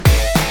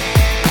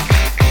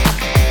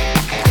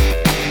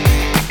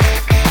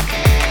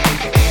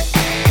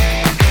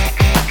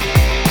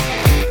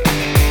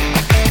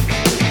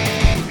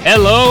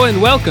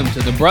and welcome to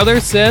the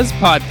Brother Says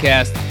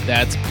podcast.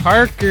 That's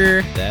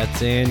Parker.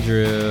 That's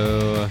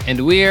Andrew.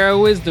 And we are a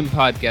wisdom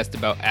podcast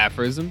about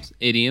aphorisms,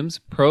 idioms,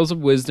 pearls of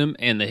wisdom,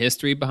 and the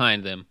history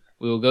behind them.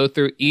 We will go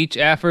through each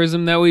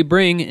aphorism that we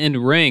bring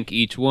and rank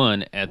each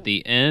one at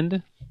the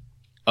end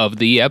of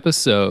the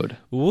episode.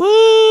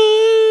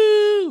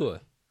 Woo!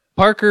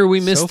 Parker,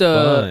 we missed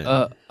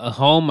fun. a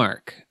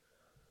hallmark.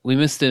 We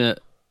missed one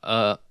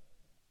of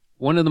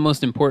the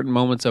most important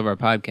moments of our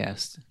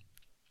podcast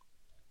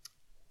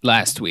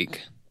last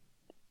week.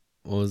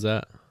 What was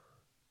that?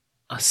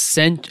 A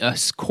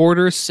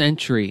quarter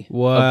century of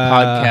Wow.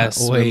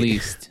 podcasts Wait.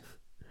 released.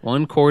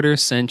 1/4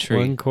 century.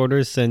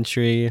 1/4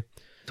 century.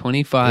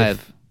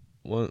 25.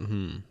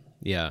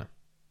 Yeah.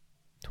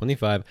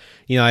 25.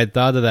 You know, I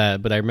thought of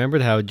that, but I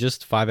remembered how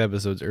just 5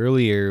 episodes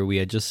earlier we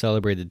had just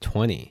celebrated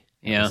 20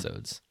 Yeah.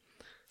 episodes.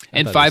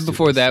 And thought it 5 was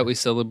before super that, sick. we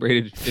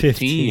celebrated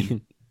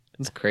 15.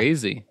 That's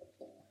crazy.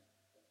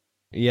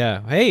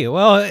 Yeah. Hey,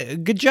 well,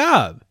 good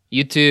job.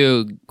 You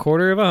too.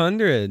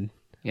 1/4.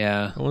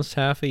 Yeah. Almost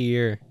half a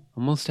year.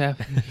 Almost half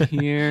a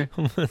year.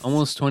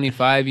 Almost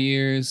 25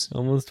 years.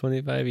 Almost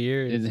 25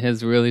 years. It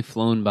has really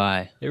flown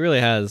by. It really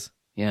has.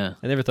 Yeah.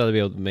 I never thought I'd be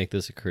able to make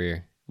this a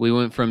career. We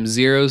went from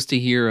zeros to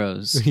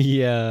heroes.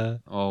 Yeah.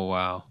 Oh,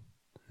 wow.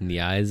 In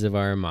the eyes of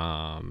our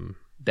mom.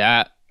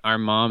 Our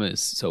mom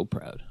is so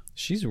proud.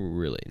 She's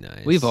really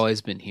nice. We've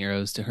always been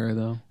heroes to her,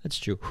 though. That's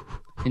true.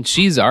 And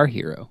she's our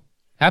hero.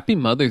 Happy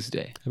Mother's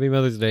Day. Happy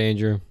Mother's Day,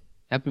 Andrew.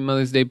 Happy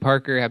Mother's Day,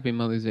 Parker. Happy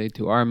Mother's Day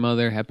to our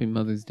mother. Happy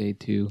Mother's Day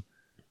to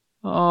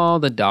all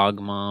the dog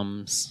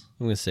moms.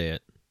 I'm going to say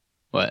it.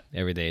 What?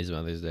 Every day is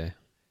Mother's Day.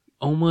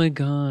 Oh my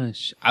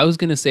gosh. I was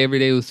going to say every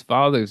day was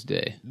Father's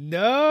Day.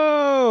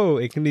 No!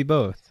 It can be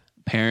both.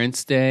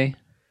 Parents' Day.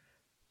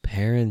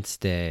 Parents'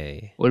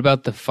 Day. What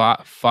about the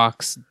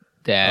Fox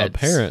dads?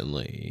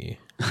 Apparently.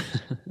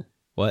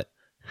 What?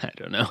 I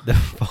don't know. The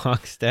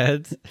Fox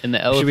dads? And the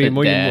Should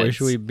elephant dads.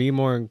 should we be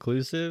more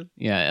inclusive?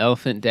 Yeah,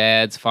 elephant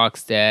dads,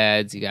 fox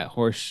dads. You got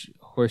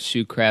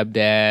horseshoe crab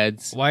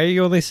dads. Why are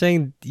you only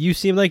saying... You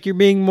seem like you're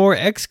being more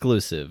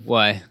exclusive.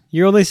 Why?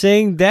 You're only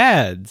saying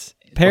dads.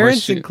 Parents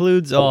Horseshoe-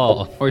 includes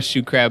all.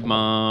 Horseshoe crab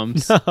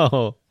moms.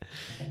 No.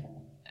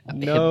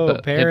 No,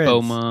 parents.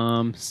 Hippo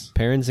moms.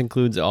 Parents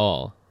includes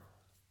all.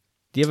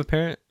 Do you have a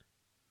parent?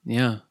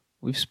 Yeah,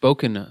 we've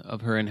spoken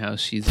of her and how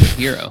she's a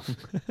hero.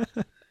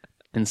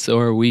 And so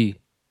are we.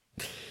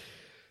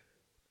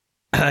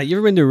 You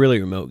ever been to a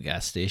really remote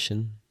gas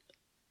station?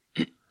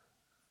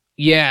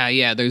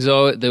 Yeah. There's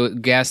always the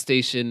gas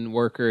station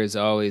worker is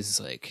always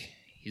like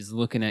he's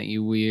looking at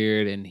you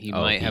weird, and he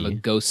might have a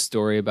ghost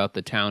story about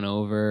the town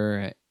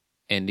over,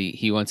 and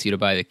he wants you to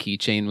buy the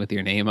keychain with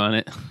your name on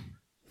it.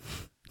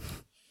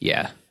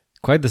 Yeah,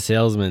 Quite the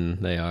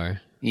salesman they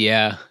are.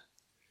 yeah.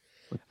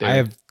 I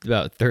have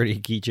about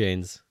 30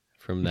 keychains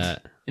from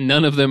that.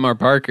 None of them are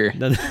Parker.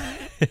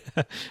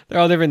 They're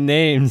all different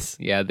names.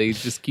 Yeah, they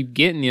just keep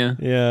getting you.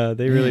 Yeah,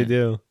 they really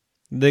do.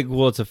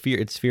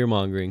 It's fear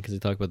mongering because they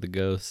talk about the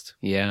ghost.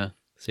 Yeah.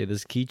 Say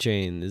this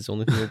keychain is the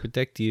only thing that will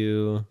protect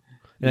you.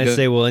 And You I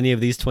say, will any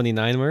of these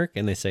 29 work?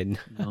 And they say,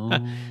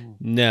 No.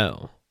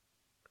 no.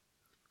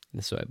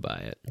 And so I buy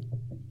it.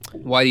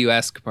 Why do you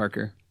ask,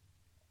 Parker?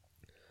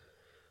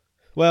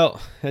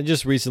 Well, I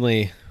just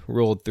recently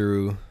rolled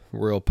through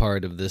rural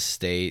part of this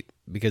state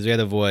because we had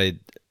to avoid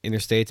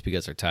interstates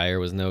because our tire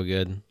was no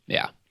good.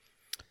 Yeah.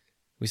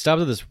 We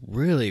stopped at this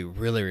really,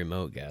 really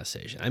remote gas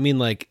station. I mean,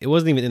 like, it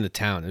wasn't even in the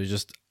town. It was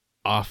just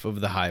off of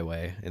the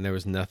highway, and there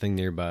was nothing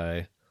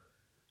nearby.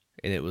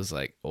 And it was,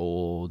 like,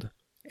 old.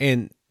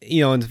 And,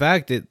 you know, in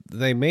fact,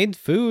 they made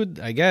food,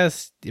 I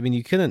guess. I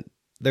mean,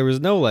 there was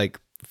no, like,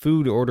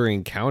 food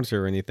ordering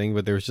counter or anything,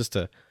 but there was just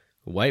a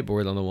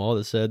whiteboard on the wall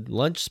that said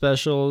lunch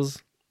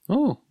specials.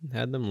 Oh.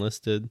 Had them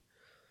listed.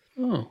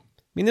 Oh.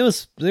 I mean, there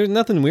was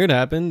nothing weird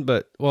happened,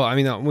 but, well, I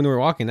mean, when we were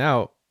walking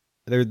out,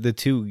 the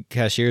two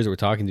cashiers were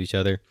talking to each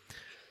other,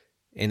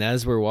 and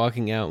as we're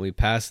walking out and we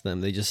passed them,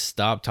 they just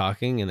stop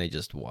talking and they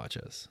just watch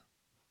us.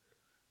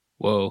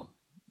 Whoa.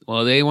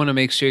 Well, they want to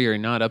make sure you're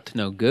not up to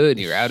no good.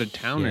 You're out of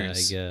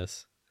towners. Yeah, I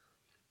guess.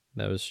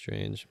 That was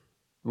strange.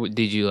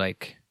 Did you,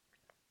 like,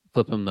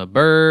 flip them the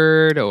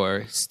bird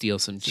or steal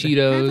some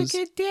Cheetos? Have a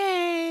good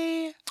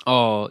day.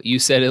 Oh, you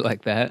said it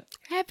like that?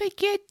 Have a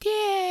good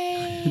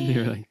day.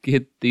 You're like,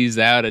 get these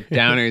out of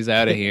towners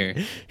out of here.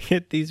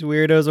 Get these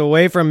weirdos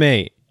away from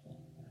me.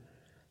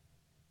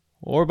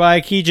 Or buy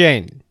a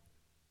keychain.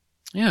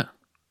 Yeah.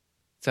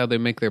 That's how they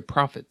make their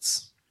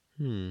profits.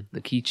 The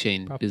The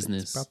keychain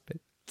business.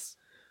 Profits.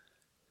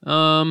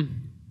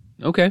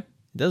 Okay. It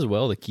does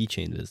well, the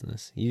keychain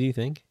business. Do you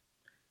think?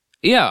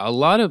 Yeah,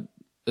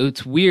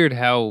 it's weird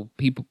how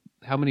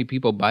many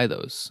people buy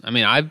those. I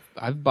mean,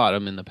 I've bought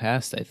them in the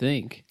past, I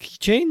think.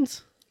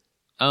 Keychains?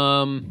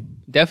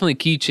 Definitely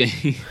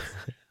keychain,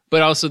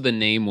 but also the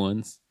name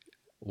ones.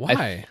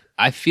 Why?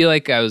 I feel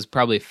like I was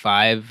probably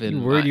 5 and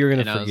You worried you were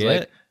gonna and I was forget?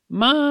 like,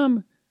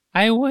 Mom,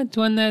 I want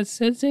one that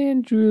says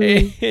Andrew.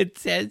 It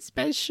says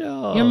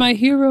special. You're my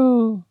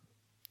hero.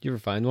 You ever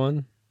find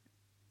one?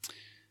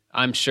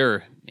 I'm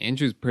sure.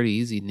 Andrew's a pretty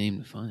easy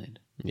name to find.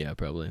 Yeah,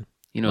 probably.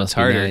 You know, it's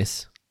harder.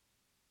 Nice.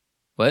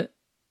 What?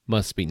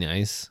 Must be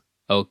nice.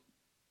 Oh,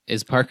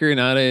 is Parker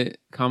not a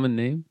common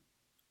name?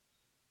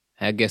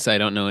 I guess I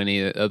don't know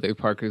any other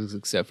Parkers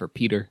except for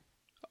Peter.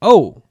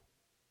 Oh,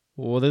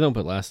 well, they don't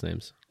put last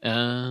names. You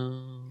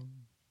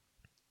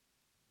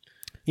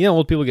know,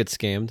 old people get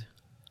scammed.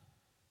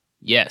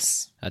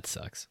 Yes. That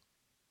sucks.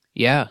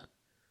 Yeah.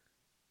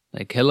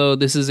 Like, hello,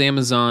 this is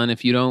Amazon.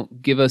 If you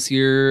don't give us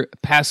your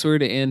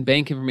password and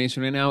bank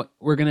information right now,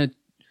 we're going to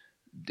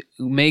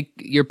make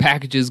your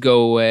packages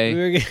go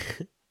away.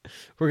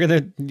 We're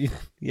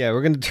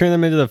gonna turn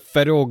them into the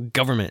federal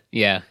government.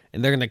 Yeah.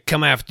 And they're gonna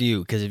come after you,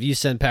 because if you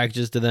send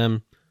packages to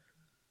them,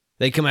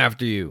 they come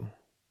after you.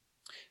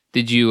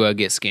 Did you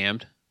get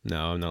scammed?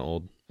 No, I'm not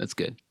old. That's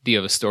good. Do you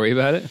have a story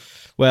about it?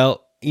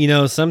 Well, you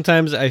know,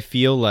 sometimes I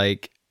feel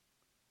like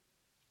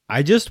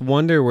I just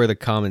wonder where the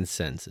common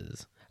sense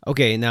is.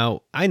 Okay,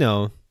 now I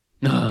know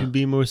you can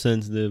be more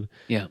sensitive.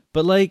 Yeah.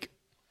 But like,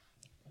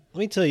 let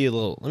me tell you a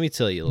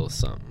little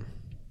something.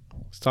 I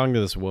was talking to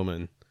this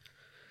woman,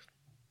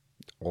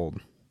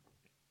 old,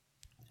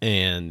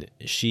 and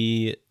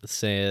she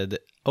said,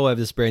 "Oh, I have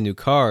this brand new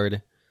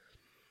card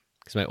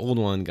because my old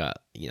one got,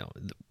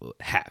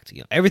 hacked.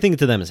 Everything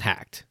to them is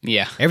hacked.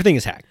 Yeah. Everything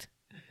is hacked.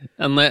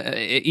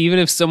 Even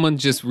if someone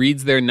just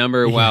reads their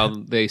number while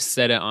they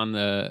set it on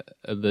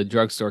the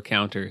drugstore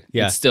counter,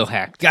 it's still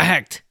hacked. Got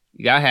hacked.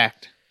 You got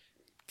hacked.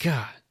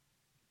 God.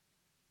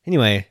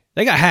 Anyway,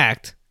 they got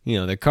hacked.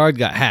 Their card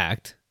got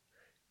hacked,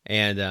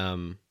 and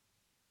then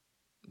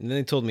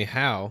they told me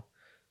how.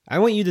 I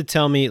want you to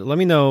tell me. Let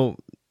me know.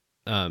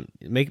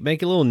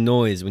 Make a little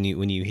noise when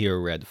you hear a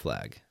red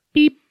flag.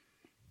 Beep.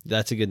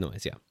 That's a good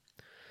noise. Yeah.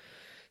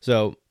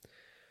 So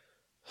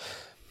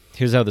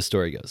here's how the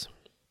story goes.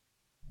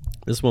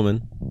 This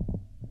woman,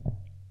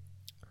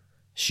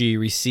 she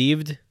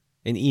received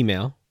an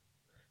email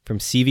from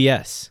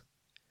CVS,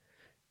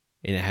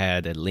 and it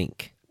had a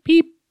link.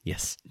 Beep.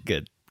 Yes.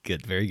 Good.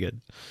 Very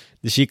good.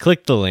 She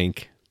clicked the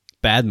link.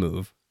 Bad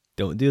move.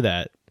 Don't do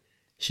that.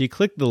 She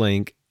clicked the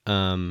link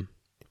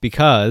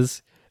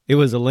because it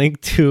was a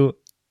link to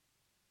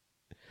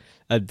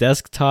a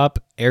desktop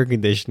air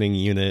conditioning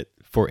unit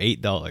for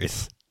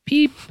 $8.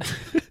 Beep.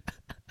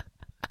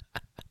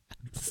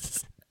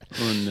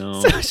 Oh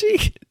no. So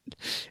she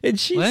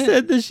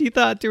said that she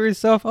thought to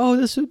herself, "Oh,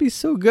 this would be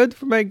so good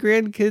for my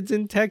grandkids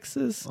in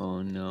Texas."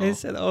 Oh no. I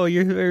said, "Oh,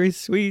 you're very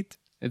sweet."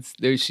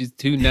 She's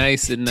too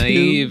nice and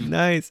naive. Too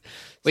nice.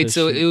 Wait,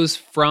 so it was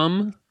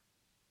from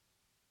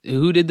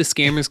who did the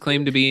scammers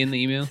claim to be in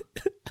the email?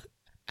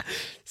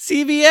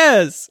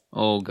 CVS.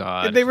 Oh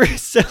God. And they were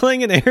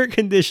selling an air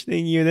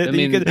conditioning unit that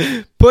you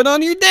could put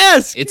on your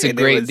desk. It's a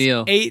great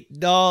deal. $8.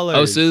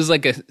 Oh, so it was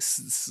like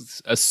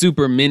a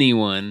super mini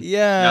one.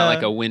 Yeah. Not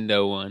like a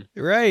window one.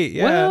 Right,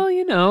 yeah.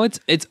 Well,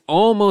 it's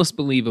almost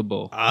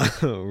believable.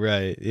 Oh,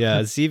 right.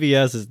 Yeah,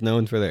 CVS is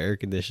known for their air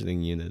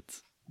conditioning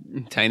units.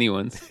 Tiny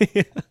ones.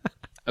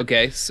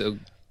 Okay, so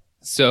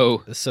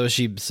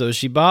she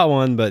bought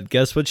one, but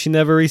guess what she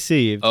never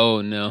received?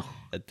 Oh no.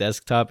 A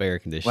desktop air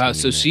conditioning unit.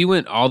 So she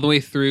went all the way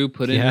through,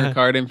 put in her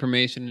card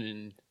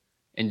information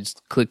and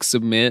just click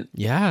submit.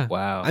 Yeah.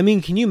 Wow. I mean,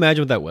 can you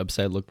imagine what that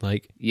website looked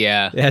like?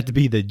 Yeah. It had to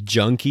be the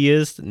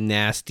junkiest,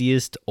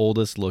 nastiest,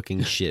 oldest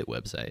looking shit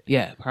website.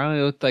 Yeah,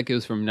 probably looked like it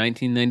was from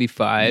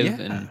 1995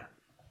 and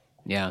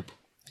yeah,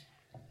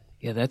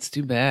 that's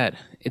too bad.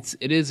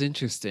 It is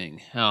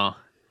interesting how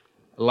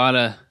a lot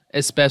of,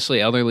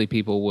 especially elderly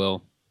people,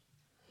 will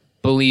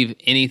believe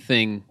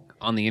anything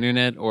on the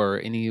internet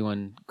or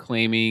anyone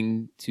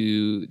claiming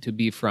to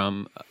be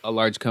from a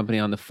large company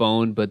on the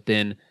phone, but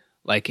then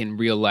like in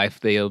real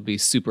life they'll be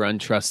super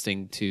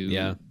untrusting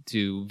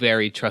to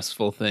very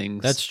trustful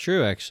things. That's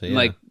true, actually. Yeah.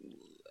 Like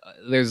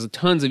there's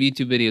tons of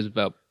YouTube videos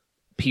about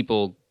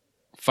people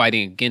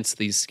fighting against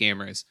these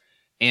scammers,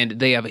 and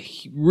they have a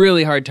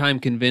really hard time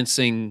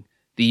convincing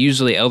the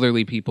usually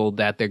elderly people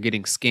that they're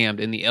getting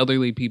scammed, and the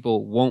elderly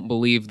people won't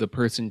believe the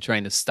person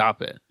trying to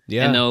stop it.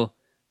 Yeah. And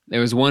there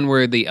was one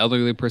where the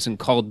elderly person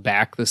called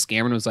back the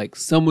scammer and was like,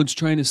 "Someone's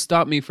trying to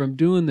stop me from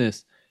doing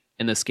this."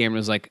 And the scammer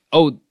was like,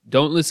 "Oh,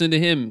 don't listen to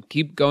him.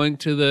 Keep going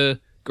to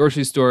the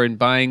grocery store and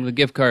buying the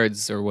gift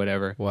cards or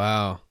whatever."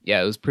 Wow.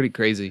 Yeah, it was pretty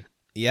crazy.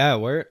 Yeah,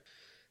 the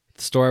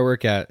store I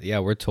work at,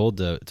 we're told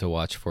to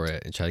watch for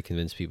it and try to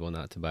convince people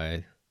not to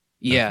buy.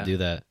 To do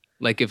that.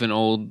 Like if an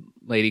old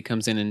lady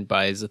comes in and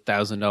buys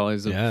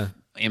 $1,000 of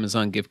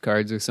Amazon gift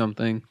cards or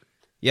something.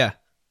 Yeah.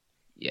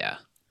 Yeah.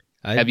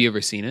 Have you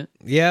ever seen it?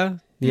 Yeah.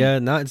 Yeah.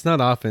 It's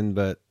not often,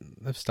 but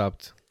I've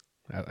stopped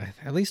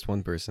at least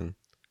one person.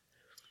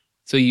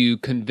 So you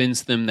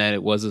convinced them that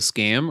it was a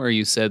scam, or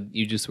you said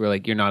you just were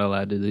like, you're not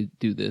allowed to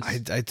do this?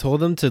 I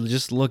told them to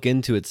just look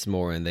into it some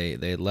more, and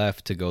they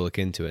left to go look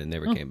into it and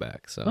never came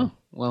back. So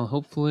well,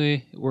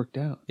 hopefully it worked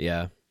out.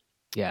 Yeah.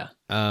 Yeah.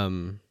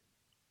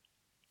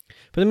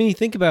 But I mean, you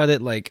think about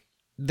it, like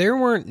there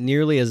weren't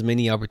nearly as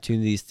many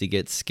opportunities to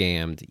get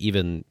scammed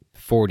even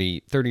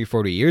 30 or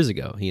 40 years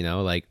ago,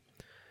 like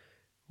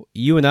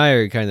you and I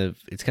are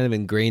it's kind of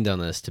ingrained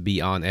on us to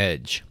be on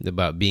edge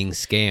about being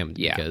scammed.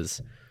 Yeah.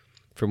 Because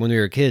from when we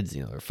were kids,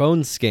 their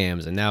phone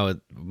scams, and now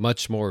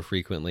much more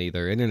frequently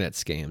they're internet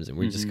scams, and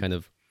we're just kind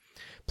of.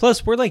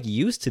 Plus, we're like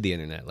used to the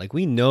internet. Like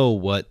we know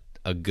what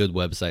a good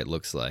website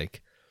looks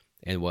like,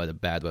 and what a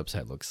bad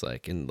website looks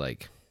like, and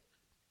like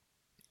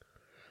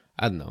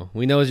I don't know.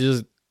 We know it's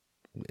just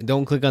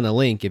don't click on the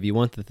link if you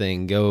want the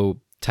thing.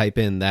 Go type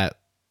in that,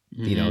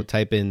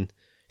 type in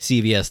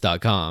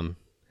cvs.com,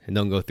 and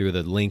don't go through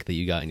the link that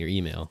you got in your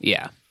email.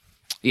 Yeah.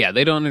 Yeah,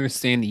 they don't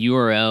understand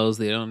URLs.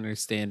 They don't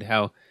understand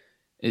how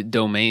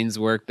domains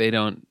work. They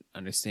don't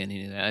understand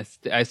any of that.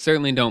 I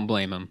certainly don't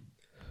blame them.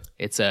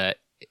 It's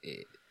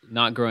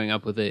not growing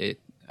up with it.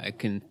 I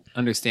can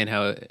understand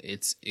how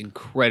it's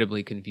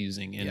incredibly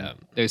confusing, and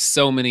there's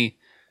so many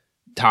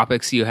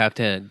topics you have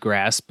to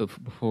grasp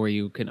before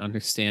you can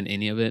understand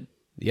any of it.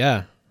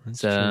 Yeah, that's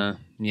true.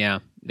 Yeah,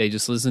 they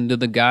just listen to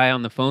the guy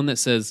on the phone that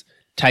says,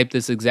 type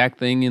this exact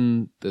thing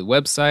in the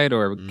website,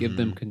 or give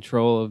them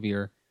control of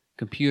your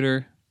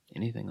computer,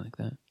 anything like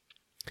that.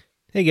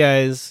 Hey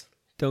guys,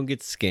 don't get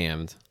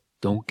scammed.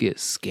 Don't get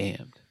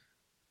scammed.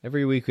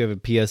 Every week we have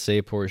a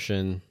PSA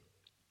portion,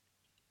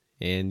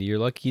 and you're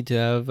lucky to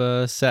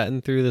have sat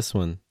in through this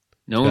one.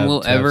 No one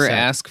will ever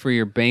ask for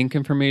your bank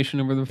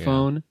information over the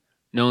phone.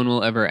 No one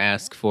will ever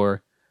ask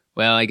for,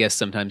 well, I guess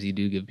sometimes you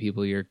do give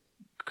people your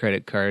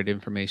credit card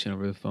information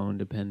over the phone,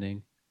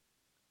 depending,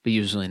 but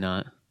usually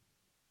not.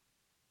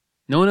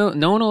 No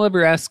one will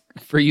ever ask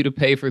for you to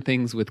pay for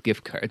things with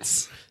gift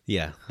cards.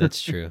 Yeah,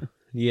 that's true.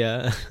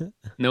 Yeah.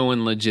 No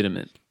one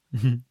legitimate.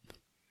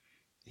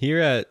 Here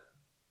at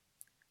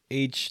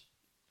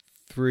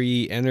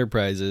H3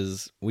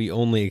 Enterprises, we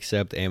only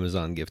accept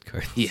Amazon gift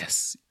cards.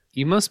 Yes.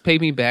 You must pay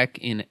me back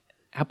in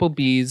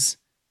Applebee's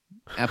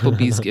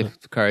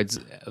gift cards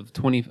of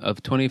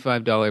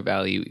 $25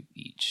 value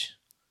each.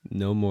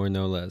 No more,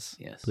 no less.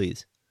 Yes.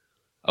 Please.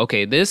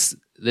 Okay, this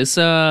is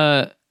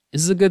a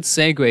good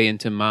segue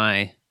into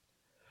my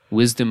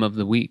wisdom of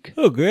the week.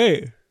 Oh,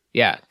 great.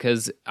 Yeah,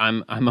 because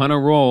I'm on a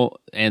roll,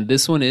 and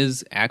this one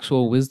is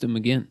actual wisdom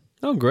again.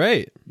 Oh,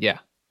 great. Yeah.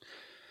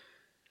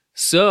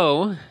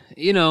 So,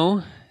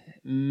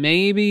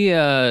 maybe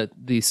the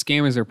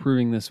scammers are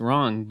proving this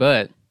wrong,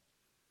 but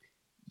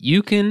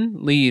you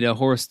can lead a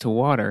horse to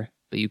water,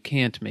 but you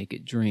can't make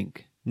it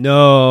drink.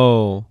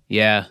 No.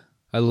 Yeah.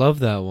 I love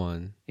that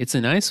one. It's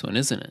a nice one,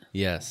 isn't it?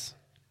 Yes.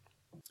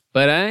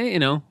 But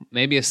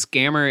maybe a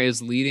scammer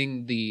is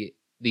leading the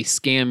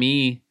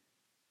scammee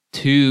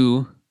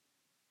to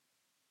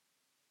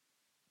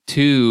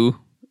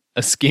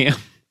a scam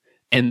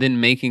and then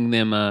making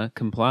them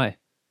comply.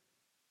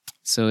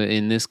 So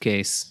in this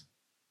case,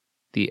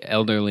 the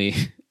elderly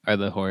are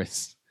the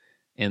horse,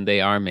 and they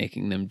are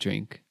making them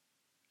drink.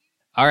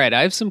 All right,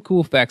 I have some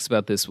cool facts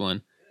about this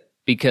one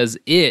because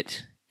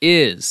it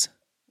is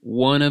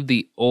one of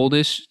the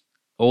oldest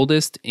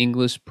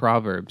English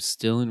proverbs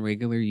still in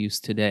regular use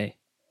today.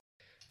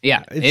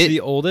 Yeah, it's the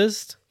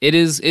oldest.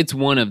 It's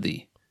one of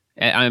the.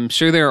 I'm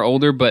sure there are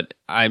older, but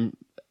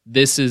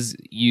this is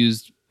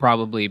used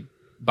probably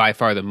by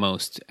far the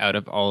most out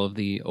of all of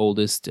the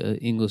oldest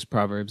English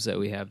proverbs that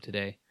we have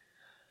today.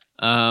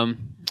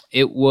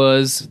 It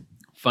was,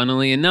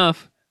 funnily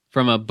enough,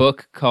 from a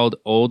book called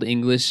Old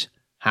English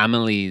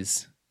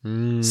Homilies.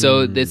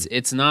 So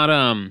it's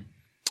not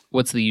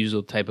what's the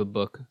usual type of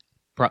book?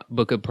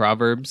 Book of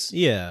Proverbs.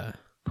 Yeah,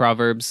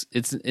 Proverbs.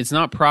 It's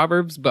not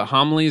Proverbs, but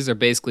homilies are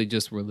basically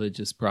just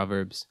religious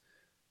proverbs.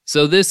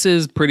 So this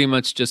is pretty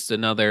much just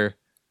another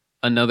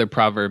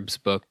Proverbs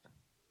book,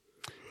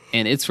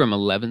 and it's from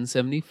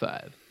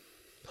 1175.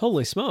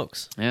 Holy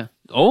smokes! Yeah,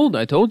 old.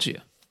 I told you.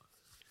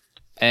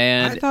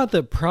 And I thought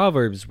that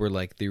Proverbs were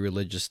like the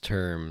religious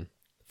term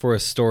for a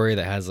story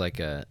that has like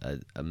a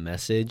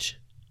message.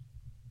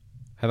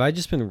 Have I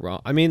just been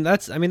wrong? I mean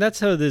that's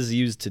how it is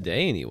used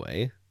today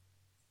anyway.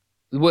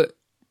 What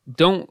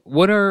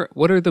are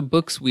the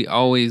books we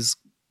always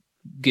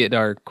get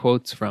our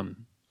quotes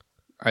from?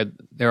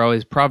 They're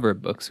always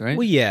proverb books, right?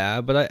 Well,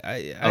 yeah, but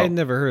I had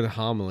never heard of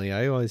homily.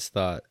 I always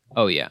thought.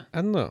 Oh yeah.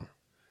 I don't know.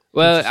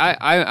 Well,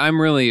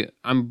 I'm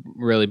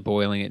really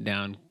boiling it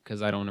down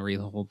because I don't want to read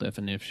the whole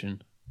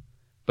definition,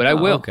 but I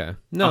will. Okay.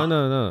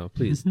 No.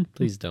 Please,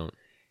 please don't.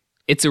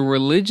 It's a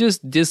religious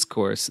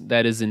discourse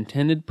that is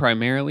intended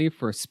primarily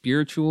for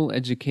spiritual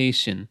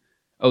education.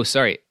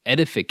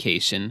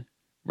 Edification,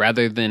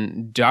 rather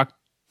than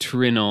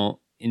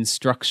doctrinal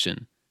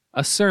instruction.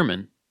 A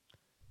sermon.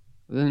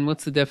 Then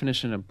what's the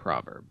definition of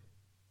proverb?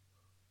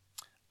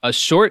 A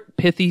short,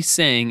 pithy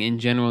saying in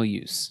general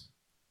use.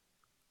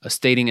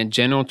 Stating a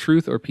general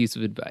truth or piece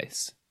of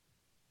advice.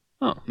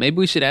 Oh, maybe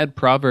we should add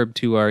proverb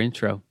to our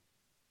intro.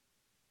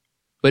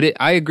 But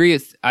I agree.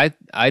 I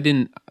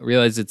didn't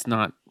realize it's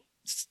not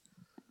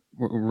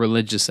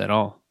religious at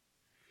all.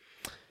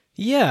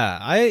 Yeah,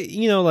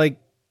 like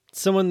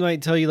someone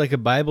might tell you like a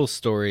Bible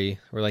story,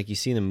 or like you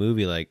see in a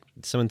movie, like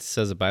someone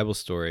says a Bible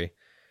story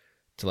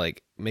to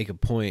like make a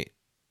point.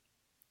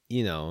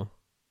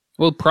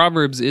 Well,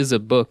 Proverbs is a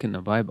book in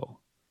the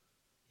Bible.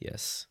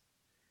 Yes,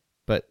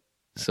 but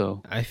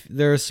So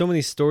there are so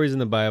many stories in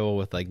the Bible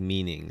with like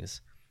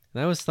meanings,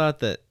 and I always thought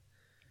that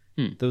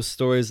those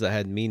stories that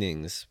had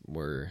meanings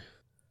were,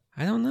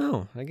 I don't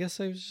know. I guess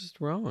I was just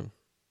wrong.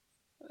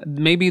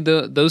 Maybe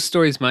those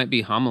stories might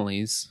be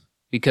homilies,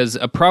 because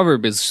a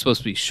proverb is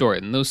supposed to be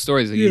short, and those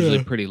stories are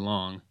usually pretty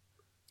long.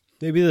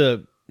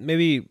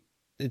 Maybe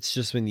it's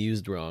just been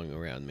used wrong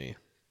around me.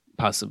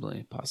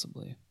 Possibly.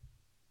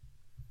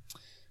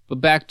 But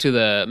back to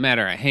the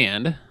matter at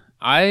hand,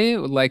 I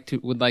would like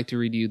to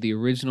read you the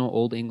original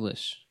Old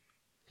English.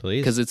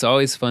 Please. Because it's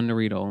always fun to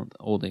read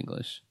Old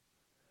English.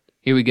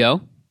 Here we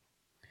go.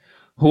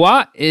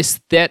 What is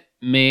that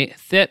me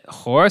that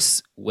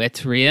horse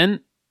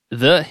wetrian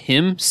the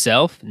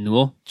himself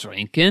no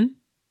drinking?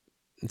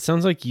 It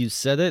sounds like you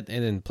said it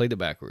and then played it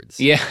backwards.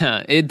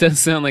 Yeah, it does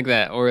sound like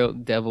that. Or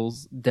devil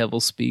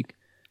speak.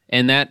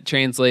 And that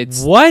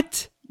translates...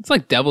 What? It's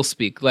like devil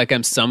speak, like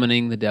I'm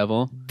summoning the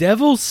devil.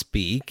 Devil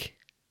speak?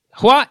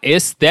 What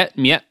is that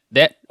me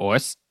that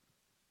horse?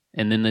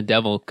 And then the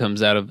devil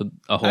comes out of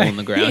a hole in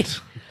the ground.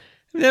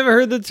 I've never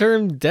heard the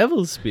term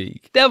devil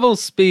speak. Devil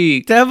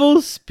speak.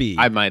 Devil speak.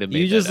 I might have made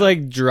You just that up.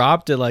 like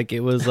dropped it like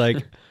it was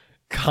like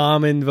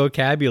common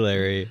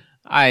vocabulary.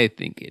 I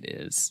think it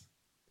is.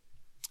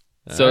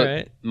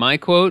 So my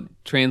quote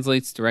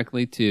translates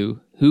directly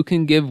to, who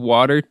can give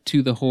water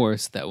to the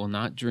horse that will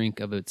not drink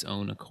of its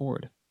own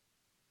accord?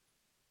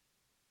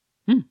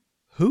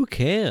 Who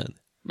can?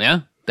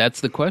 Yeah,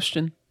 that's the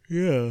question.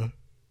 Yeah.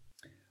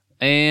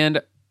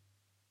 And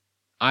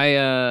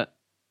I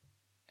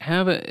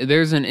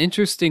there's an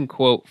interesting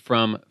quote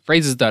from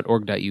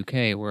phrases.org.uk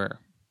where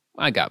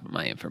I got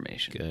my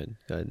information.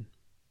 Good.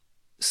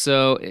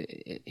 So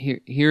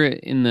here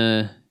in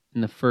the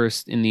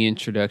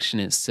introduction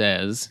it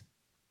says,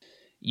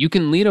 you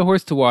can lead a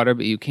horse to water,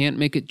 but you can't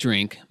make it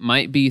drink,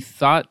 might be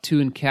thought to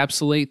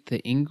encapsulate the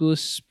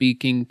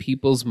English-speaking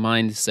people's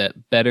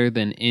mindset better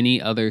than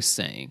any other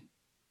saying.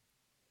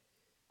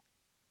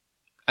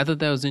 I thought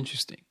that was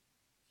interesting.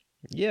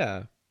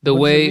 Yeah.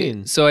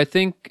 So I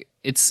think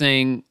it's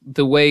saying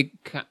the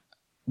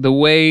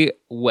way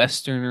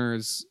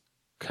Westerners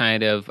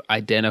kind of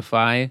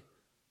identify,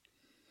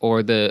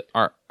 or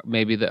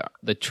maybe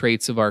the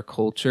traits of our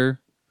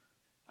culture,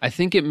 I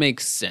think it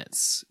makes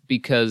sense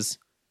because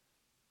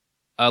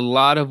a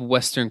lot of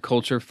Western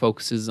culture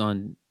focuses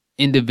on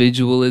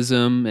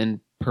individualism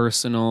and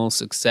personal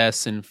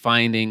success and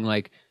finding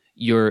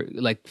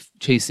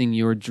chasing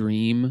your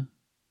dream,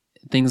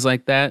 things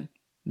like that.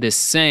 This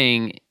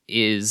saying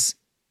it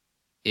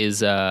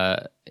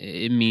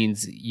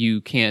means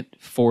you can't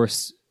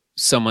force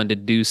someone to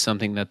do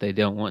something that they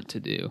don't want to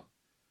do.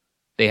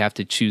 They have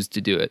to choose to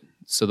do it.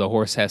 So the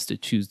horse has to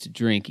choose to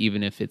drink,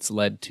 even if it's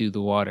led to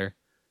the water.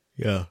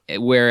 Yeah.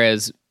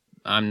 Whereas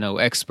I'm no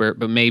expert,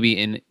 but maybe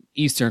in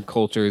Eastern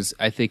cultures,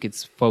 I think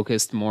it's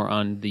focused more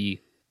on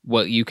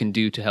what you can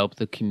do to help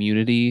the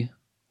community,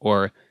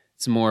 or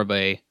it's more of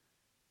a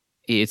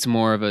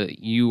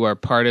you are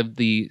part of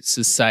the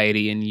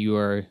society and you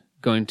are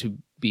going to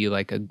be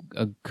like a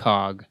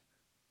cog,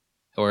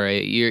 or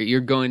you're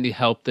going to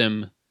help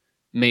them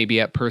maybe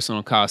at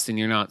personal cost, and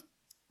you're not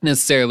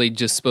necessarily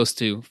just supposed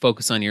to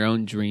focus on your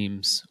own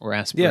dreams or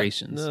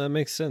aspirations. Yeah, no, that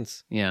makes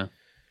sense. Yeah.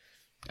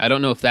 I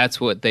don't know if that's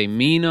what they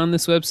mean on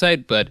this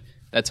website, but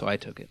that's how I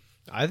took it.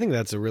 I think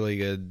that's a really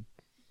good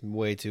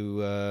way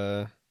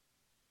to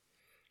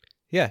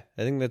I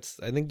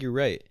think you're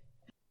right.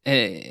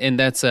 And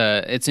that's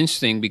it's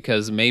interesting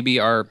because maybe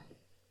our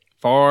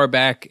far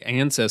back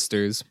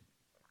ancestors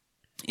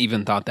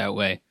even thought that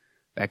way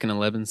back in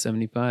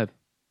 1175.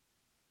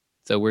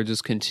 So we're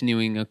just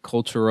continuing a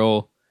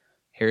cultural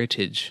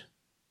heritage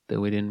that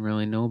we didn't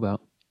really know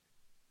about.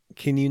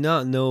 Can you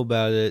not know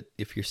about it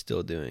if you're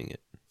still doing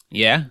it?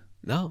 Yeah.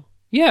 No.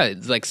 Yeah,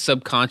 it's like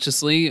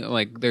subconsciously,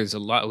 like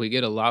we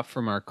get a lot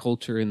from our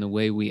culture in the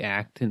way we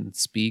act and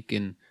speak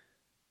and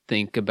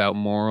think about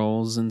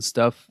morals and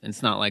stuff.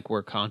 It's not like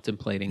we're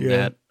contemplating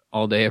that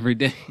all day, every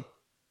day.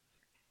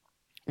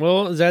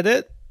 Well, is that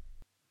it?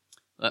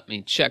 Let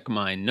me check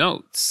my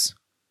notes.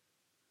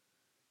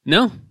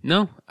 No.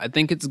 I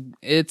think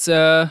it's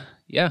an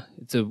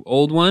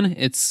old one.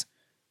 It's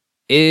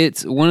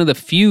one of the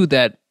few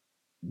that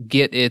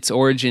get its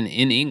origin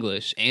in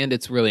English, and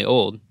it's really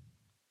old.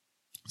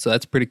 So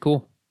that's pretty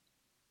cool.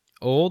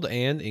 Old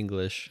and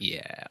English.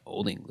 Yeah,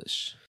 Old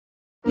English.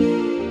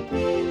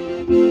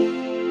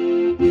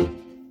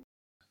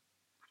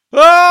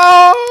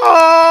 Oh!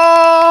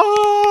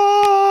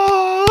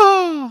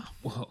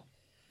 Whoa,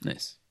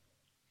 nice.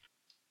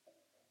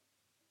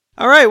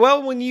 All right,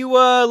 well, when you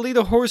lead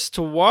a horse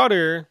to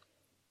water,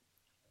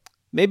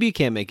 maybe you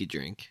can't make it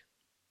drink.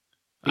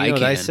 You know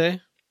what I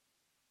say?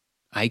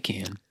 I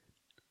can.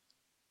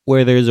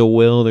 Where there's a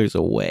will, there's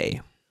a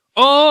way.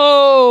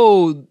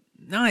 Oh,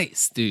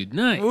 nice, dude.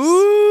 Nice.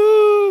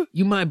 Ooh.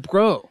 You my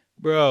bro.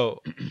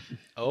 Bro.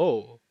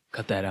 Oh.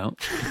 Cut that out.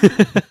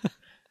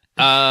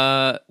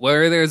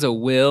 Where there's a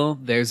will,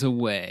 there's a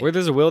way. Where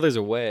there's a will, there's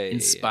a way.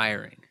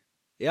 Inspiring.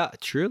 Yeah,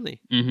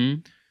 truly.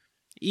 Mm-hmm.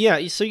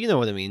 Yeah, so you know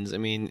what it means. I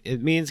mean,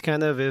 it means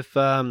kind of if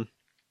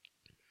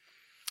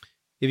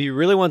If you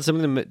really want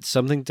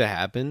something to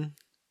happen,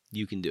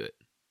 you can do it.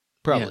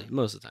 Probably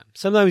most of the time.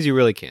 Sometimes you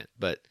really can't,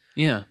 but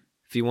yeah.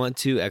 If you want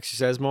to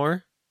exercise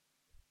more,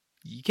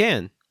 you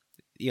can.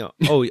 You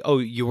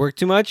work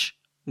too much?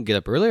 Get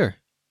up earlier.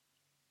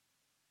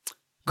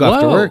 Go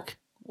after work.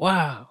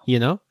 Wow.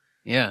 Yeah.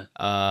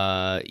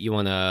 You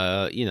want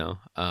to,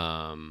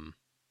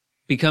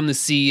 become the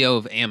CEO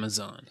of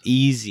Amazon.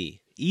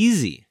 Easy.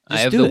 Just I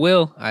have the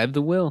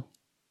will.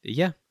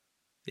 Yeah.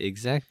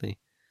 Exactly.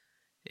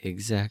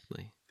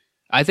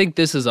 I think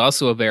this is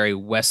also a very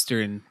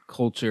Western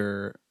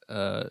culture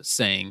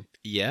saying.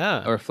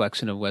 Yeah. A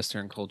reflection of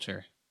Western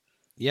culture.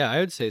 Yeah, I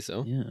would say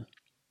so. Yeah.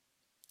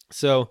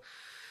 So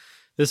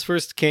this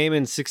first came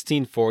in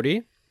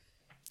 1640.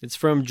 It's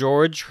from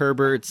George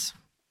Herbert's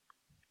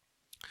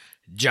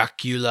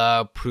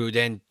Jacula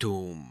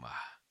Prudentum.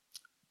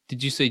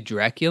 Did you say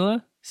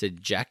Dracula? I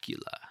said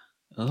Jacula.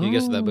 Can you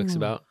guess what that book's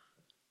about?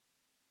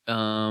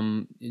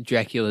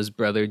 Dracula's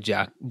brother,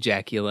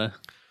 Jacula.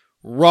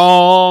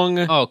 Wrong.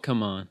 Oh,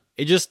 come on.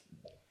 It's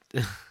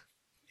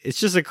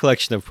just a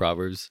collection of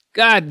proverbs.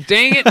 God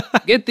dang it.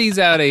 Get these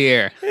out of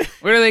here.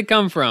 Where do they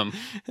come from?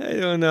 I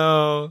don't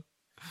know.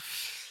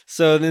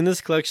 So in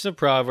this collection of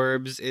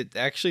proverbs, it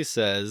actually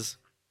says,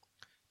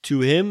 "To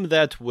him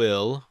that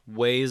will,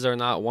 ways are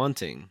not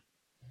wanting."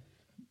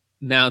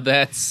 Now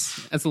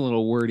that's a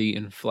little wordy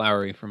and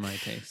flowery for my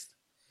taste.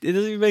 It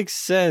doesn't even make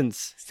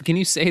sense. Can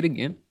you say it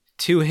again?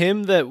 To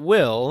him that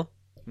will,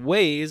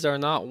 ways are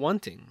not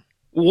wanting.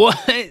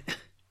 What?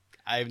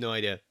 I have no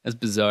idea. That's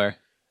bizarre.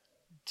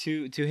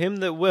 To him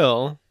that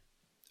will,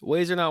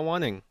 ways are not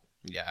wanting.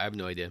 Yeah, I have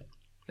no idea.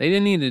 They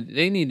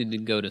needed to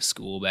go to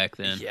school back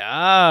then.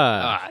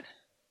 Yeah. God.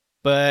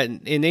 But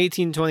in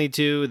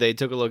 1822, they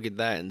took a look at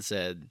that and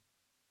said,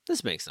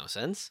 this makes no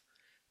sense.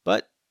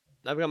 But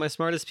I've got my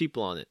smartest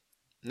people on it.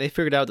 And they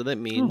figured out that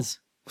means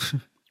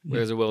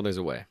there's a will, there's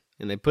a way.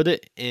 And they put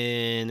it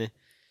in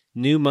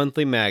New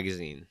Monthly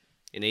Magazine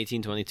in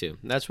 1822.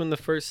 And that's when the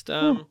first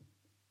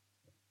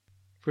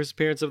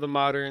appearance of the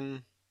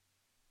modern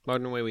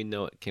way we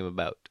know it came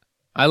about.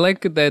 I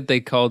like that they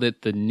called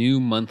it the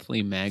New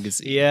Monthly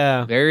Magazine.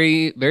 Yeah.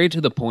 Very, very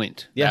to the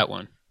point, that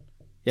one.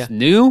 Yeah. It's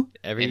new,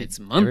 and it's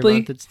monthly. Every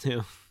month it's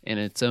new. And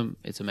it's a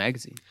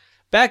magazine.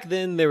 Back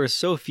then, there were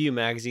so few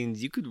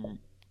magazines, you could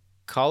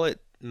call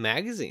it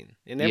magazine.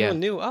 And everyone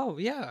knew, oh,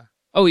 yeah.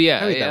 Oh,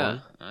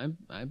 yeah.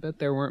 I bet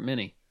there weren't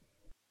many.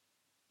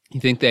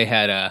 You think they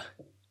had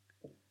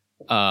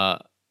a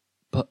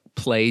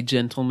play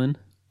gentleman?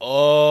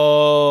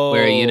 Oh.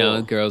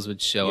 Where, girls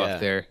would show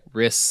off their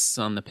wrists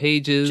on the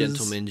pages.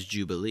 Gentleman's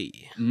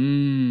Jubilee.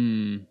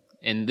 And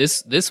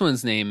this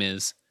one's name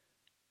is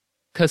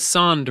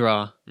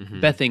Cassandra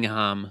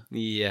Bethingham.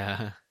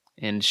 Yeah.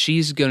 And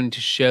she's going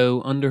to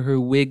show under her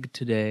wig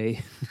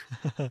today.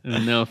 I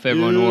don't know if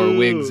everyone wore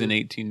wigs in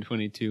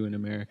 1822 in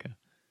America.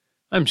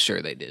 I'm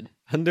sure they did.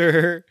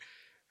 Under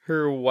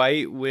her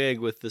white wig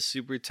with the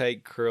super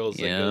tight curls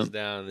that goes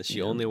down that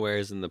she only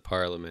wears in the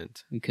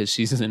parliament. Because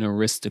she's an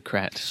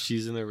aristocrat.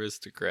 She's an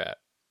aristocrat.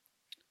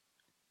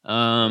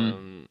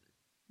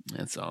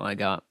 That's all I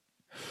got.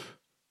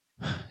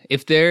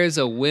 If there is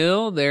a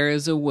will, there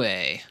is a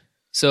way.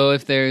 So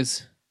if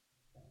there's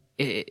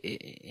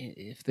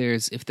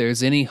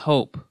any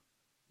hope,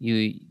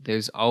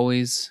 there's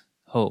always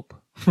hope.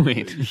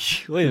 Wait a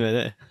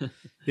minute.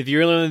 If you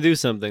really want to do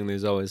something,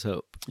 there's always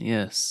hope.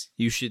 Yes.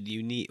 You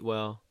need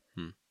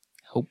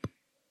hope.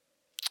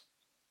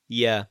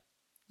 Yeah.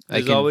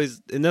 There's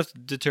always enough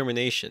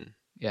determination.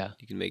 Yeah.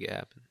 You can make it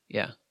happen.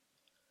 Yeah.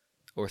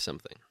 Or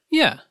something.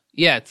 Yeah.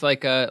 Yeah, it's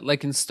like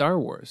in Star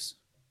Wars.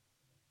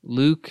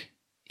 Luke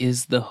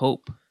is the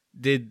hope.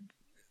 Did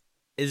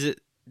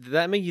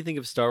that make you think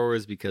of Star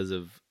Wars because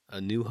of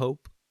A New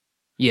Hope?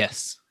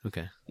 Yes.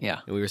 Okay. Yeah.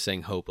 And we were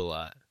saying hope a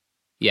lot.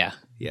 Yeah.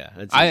 Yeah.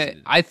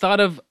 I thought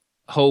of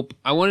hope.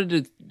 I wanted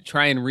to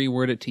try and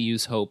reword it to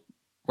use hope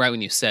right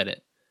when you said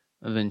it.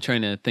 I've been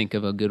trying to think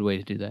of a good way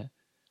to do that.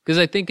 Because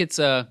I think it's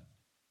all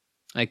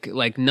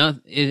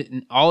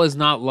is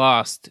not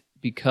lost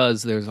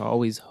because there's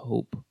always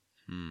hope.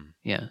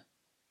 Yeah.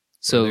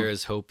 So where there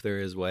is hope, there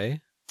is way.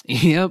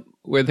 Yep.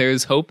 Where there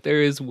is hope,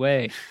 there is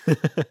way.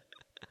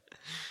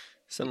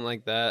 Something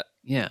like that.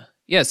 Yeah.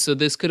 Yeah. So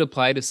this could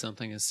apply to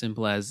something as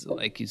simple as,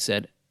 like you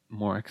said,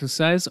 more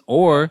exercise,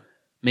 or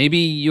maybe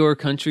your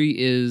country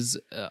is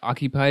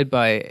occupied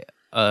by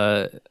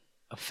a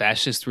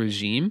fascist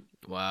regime.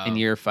 Wow. And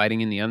you're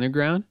fighting in the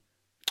underground.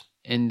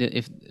 And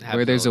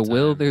where there's a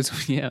will, there's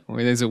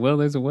a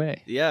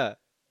way. Yeah.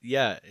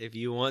 Yeah. If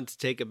you want to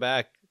take it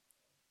back,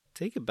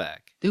 take it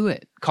back. Do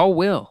it. Call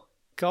Will.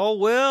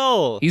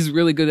 He's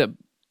really good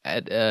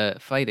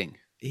at fighting.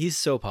 He's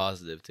so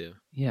positive too.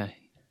 Yeah.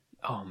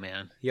 Oh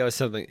man. He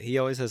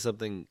always has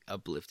something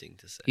uplifting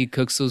to say. He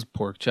cooks those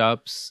pork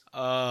chops.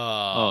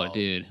 Oh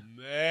dude.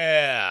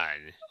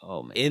 Man.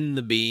 Oh man. In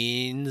the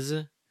beans.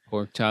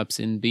 Pork chops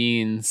in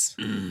beans.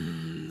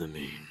 The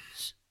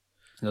beans.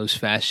 Those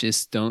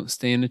fascists don't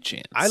stand a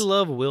chance. I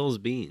love Will's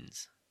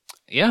beans.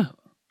 Yeah.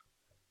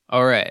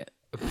 All right.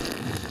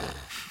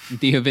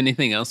 Do you have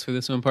anything else for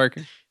this one,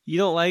 Parker? You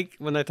don't like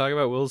when I talk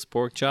about Will's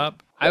pork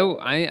chop?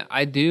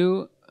 I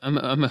do.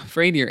 I'm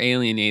afraid you're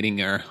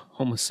alienating our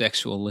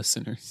homosexual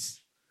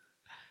listeners.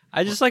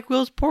 I just like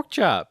Will's pork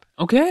chop.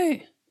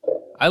 Okay.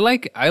 I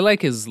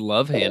like his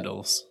love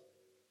handles.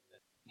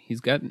 He's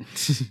got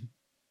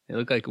they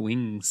look like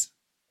wings.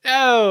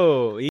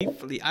 No,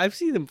 I've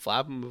seen him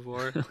flapping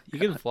before. He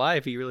can fly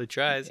if he really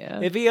tries.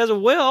 Yeah. If he has a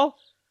will,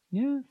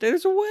 Yeah,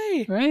 there's a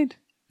way. right?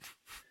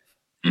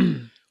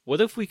 What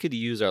if we could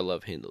use our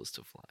love handles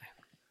to fly?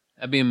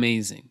 That'd be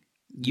amazing.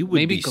 You would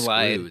Maybe be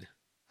glide. screwed.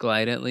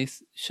 Glide at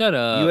least. Shut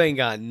up. You ain't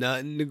got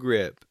nothing to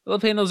grip.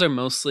 Love handles are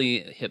mostly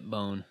hip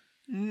bone.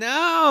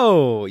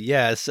 No.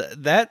 Yes,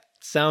 that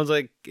sounds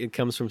like it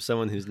comes from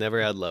someone who's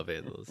never had love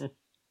handles.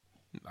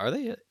 Are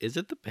they? Is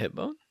it the hip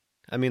bone?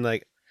 I mean,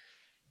 like,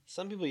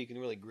 some people you can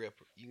really grip.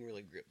 You can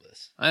really grip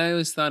this. I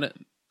always thought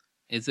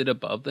is it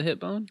above the hip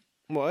bone?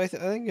 Well, I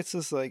think it's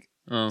just like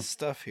Oh,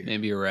 stuff here.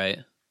 maybe you're right.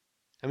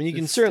 I mean, you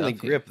can It's certainly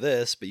stuff here. grip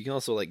this, but you can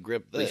also like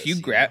grip this. If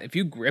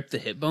you grip the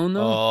hip bone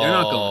though, they're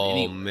not going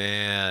anywhere. Oh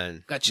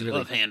man, Got your Really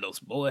love handles,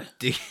 boy.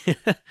 dig,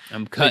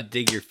 I'm cut.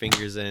 dig your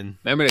fingers in.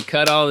 Remember to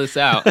cut all this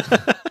out.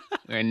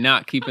 We're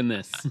not keeping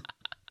this.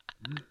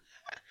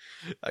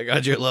 I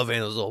got your love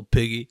handles, old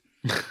piggy.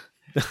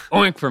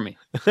 Oink for me.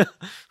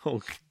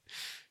 Okay.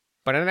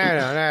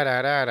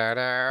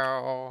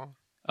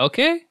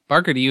 Okay,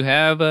 Parker, do you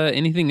have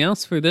anything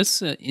else for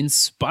this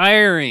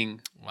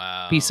inspiring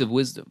Wow. piece of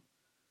wisdom?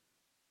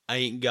 I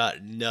ain't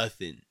got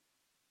nothing.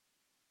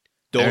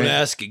 Don't All right.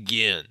 ask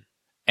again.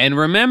 And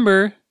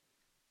remember,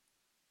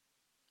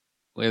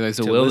 where there's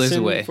a To will, there's a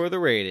listen way. for the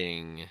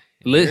rating.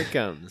 Li- Here it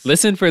comes.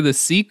 Listen for the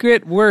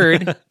secret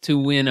word to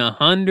win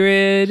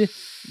 100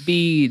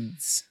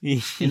 beads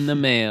in the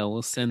mail.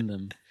 We'll send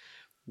them.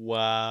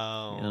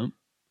 Wow. Yep.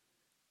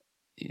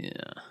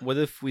 Yeah. What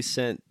if we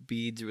sent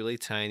beads really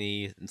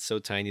tiny and so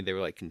tiny they were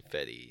like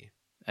confetti?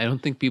 I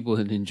don't think people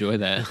would enjoy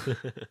that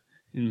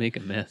and make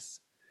a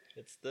mess.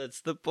 That's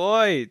the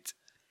point.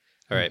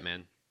 All right,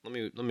 man. Let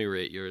me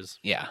rate yours.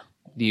 Yeah.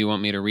 Do you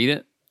want me to read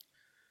it?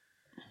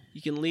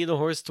 You can lead a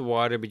horse to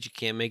water, but you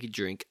can't make it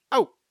drink.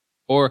 Oh,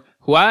 Or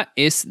what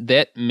is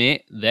that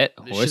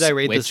horse? Should I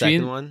rate the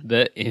second wetrin one?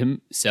 The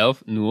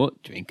himself no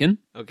drinking?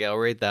 okay. I'll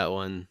rate that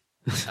one.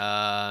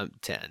 10.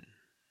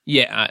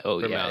 Yeah.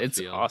 For Yeah. It's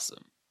mouthfeel.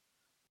 awesome.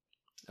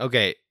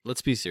 Okay,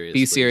 let's be serious.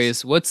 Be please.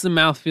 serious. What's the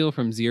mouthfeel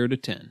from 0 to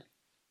 10?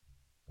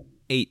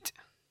 8.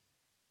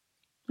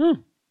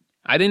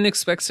 I didn't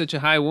expect such a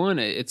high one.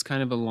 It's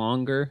kind of a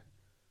longer,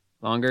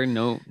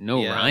 no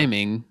Yeah.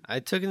 rhyming. I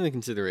took it into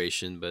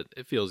consideration, but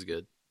it feels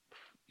good.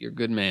 You're a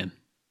good man.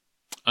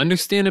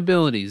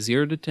 Understandability,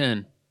 0 to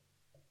 10.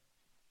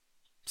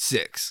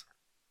 6.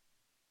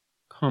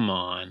 Come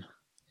on.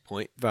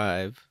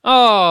 0.5.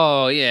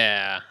 Oh,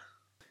 yeah.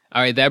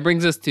 All right, that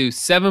brings us to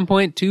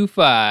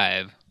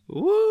 7.25.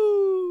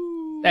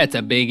 Woo! That's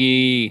a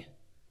biggie.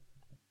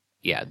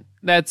 Yeah,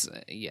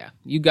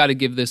 you got to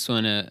give this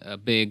one a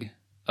big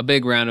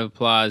round of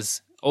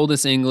applause.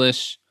 Oldest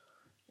English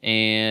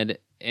and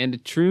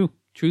truth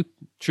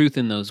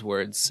in those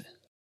words.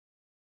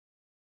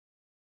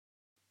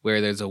 Where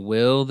there's a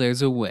will,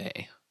 there's a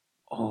way.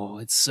 Oh,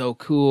 it's so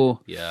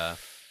cool. Yeah.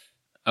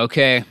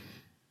 Okay.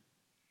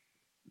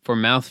 For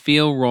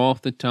mouthfeel, roll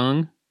off the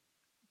tongue.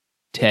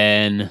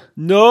 10.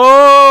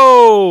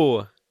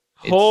 No!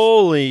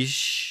 Holy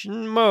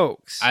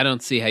smokes. I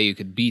don't see how you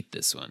could beat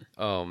this one.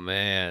 Oh,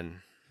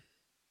 man.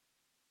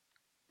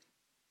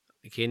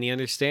 Can you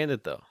understand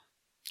it, though?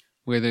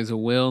 Where there's a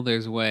will,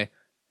 there's a way.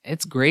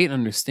 It's great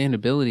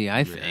understandability,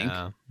 I think.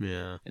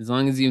 Yeah. As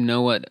long as you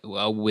know what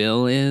a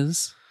will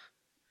is.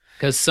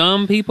 Because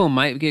some people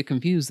might get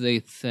confused.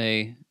 They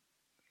say,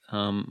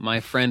 my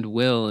friend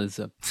Will is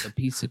a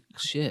piece of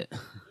shit.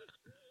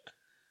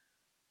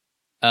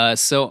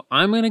 So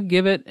I'm going to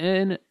give it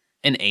an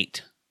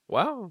 8.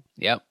 Wow.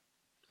 Yep.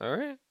 All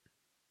right.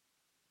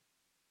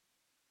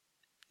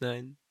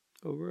 9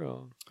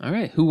 overall. All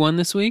right. Who won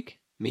this week?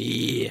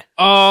 Me.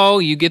 Oh,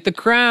 you get the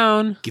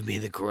crown. Give me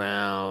the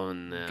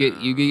crown.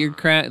 You get your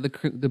crown,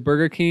 the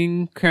Burger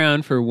King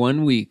crown for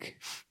 1 week.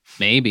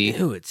 Maybe.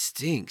 Ew, it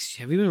stinks.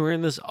 Have you been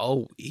wearing this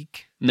all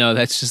week? No,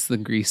 that's just the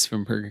grease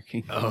from Burger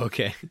King. Oh,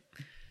 okay.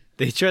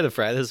 They try to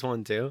fry this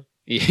one too?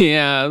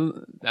 Yeah,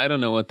 I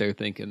don't know what they're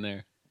thinking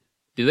there.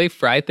 Do they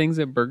fry things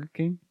at Burger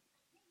King?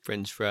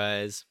 French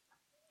fries.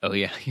 Oh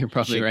yeah, you're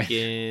probably right.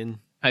 Chicken.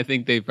 I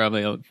think they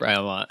probably fry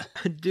a lot.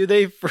 Do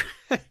they fry?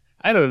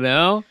 I don't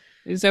know.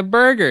 They just have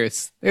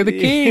burgers. They're the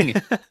king.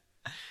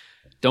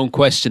 Don't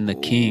question the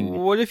king.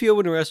 What if you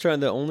open a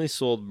restaurant that only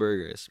sold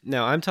burgers?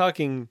 Now, I'm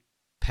talking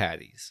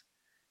patties.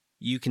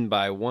 You can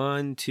buy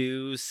 1,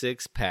 2,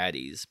 6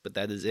 patties, but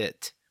that is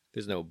it.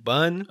 There's no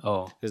bun.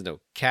 Oh, There's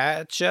no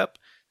ketchup.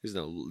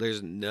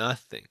 There's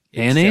nothing.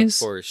 Mayonnaise?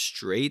 Except for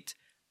straight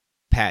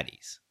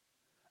patties.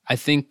 I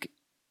think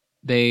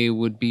they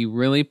would be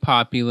really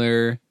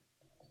popular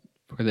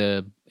in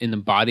the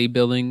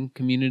bodybuilding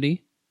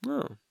community.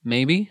 Oh.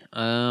 Maybe.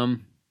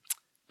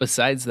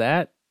 Besides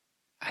that,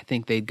 I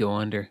think they'd go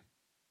under.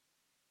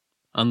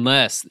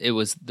 unless it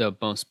was the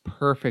most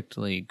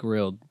perfectly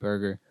grilled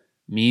burger.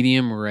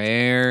 Medium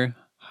rare,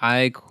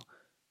 high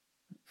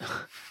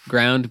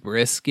ground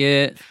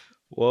brisket.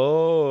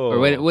 Whoa. Or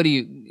what do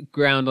you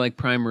ground like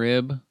prime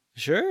rib?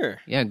 Sure.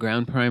 Yeah,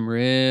 ground prime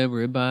rib,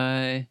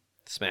 ribeye.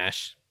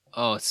 Smash.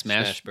 Oh,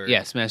 Smash burger.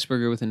 Yeah, smash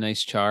burger with a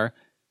nice char.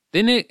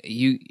 Then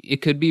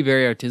it could be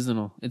very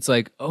artisanal. It's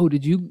like, oh,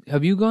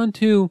 have you gone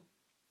to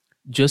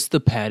Just the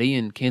Patty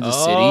in Kansas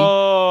City?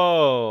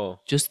 Oh.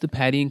 Just the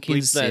Patty in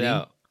Kansas City. That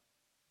out.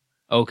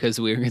 Oh, because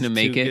we were gonna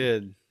make it.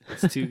 Good.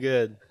 It's too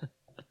good.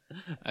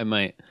 I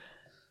might.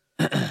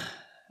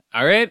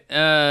 All right.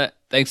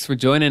 Thanks for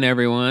joining,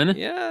 everyone.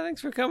 Yeah,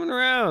 thanks for coming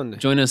around.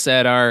 Join us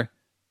at our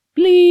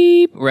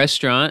bleep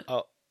restaurant.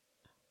 Oh.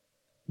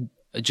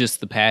 Just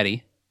the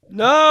Patty.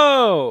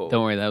 No.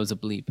 Don't worry, that was a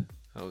bleep.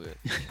 Oh, good.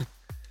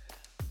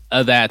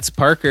 That's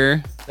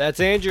Parker. That's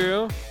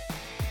Andrew.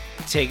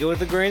 Take it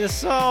with a grain of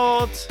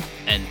salt.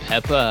 And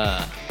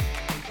Peppa.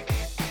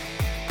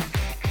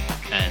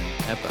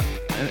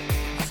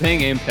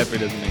 Saying and Pepper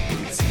doesn't make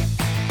any sense.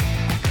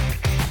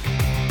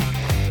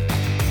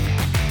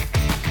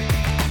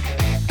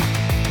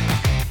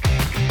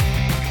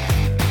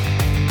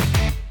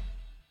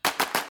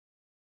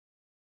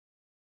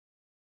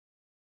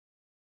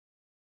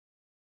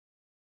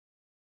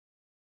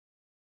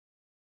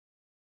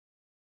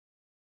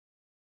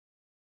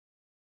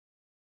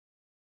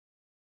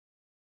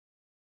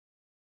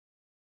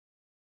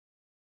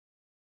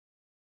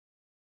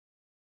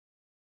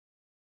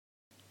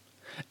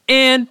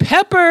 And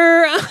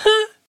Pepper.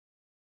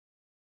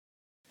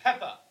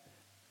 Peppa.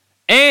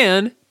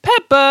 And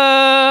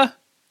Peppa.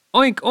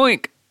 Oink,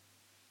 oink.